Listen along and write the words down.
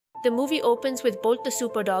The movie opens with Bolt the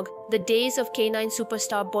Superdog. The days of canine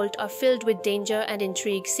superstar Bolt are filled with danger and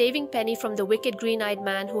intrigue, saving Penny from the wicked green-eyed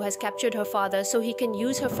man who has captured her father so he can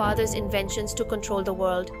use her father's inventions to control the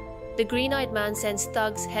world. The green-eyed man sends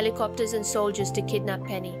thugs, helicopters and soldiers to kidnap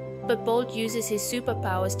Penny, but Bolt uses his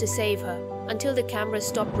superpowers to save her, until the cameras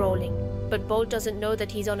stop rolling. But Bolt doesn't know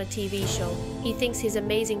that he's on a TV show. He thinks his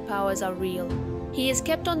amazing powers are real. He is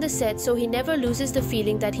kept on the set so he never loses the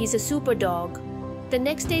feeling that he's a super dog. The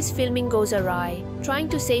next day's filming goes awry. Trying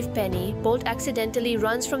to save Penny, Bolt accidentally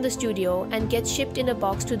runs from the studio and gets shipped in a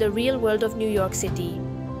box to the real world of New York City.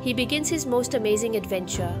 He begins his most amazing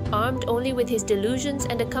adventure, armed only with his delusions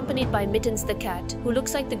and accompanied by Mittens the cat, who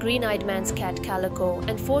looks like the green-eyed man's cat Calico,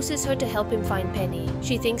 and forces her to help him find Penny.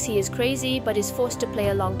 She thinks he is crazy but is forced to play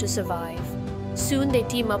along to survive. Soon they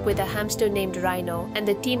team up with a hamster named Rhino, and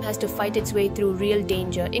the team has to fight its way through real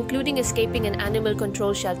danger, including escaping an animal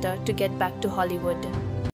control shelter to get back to Hollywood.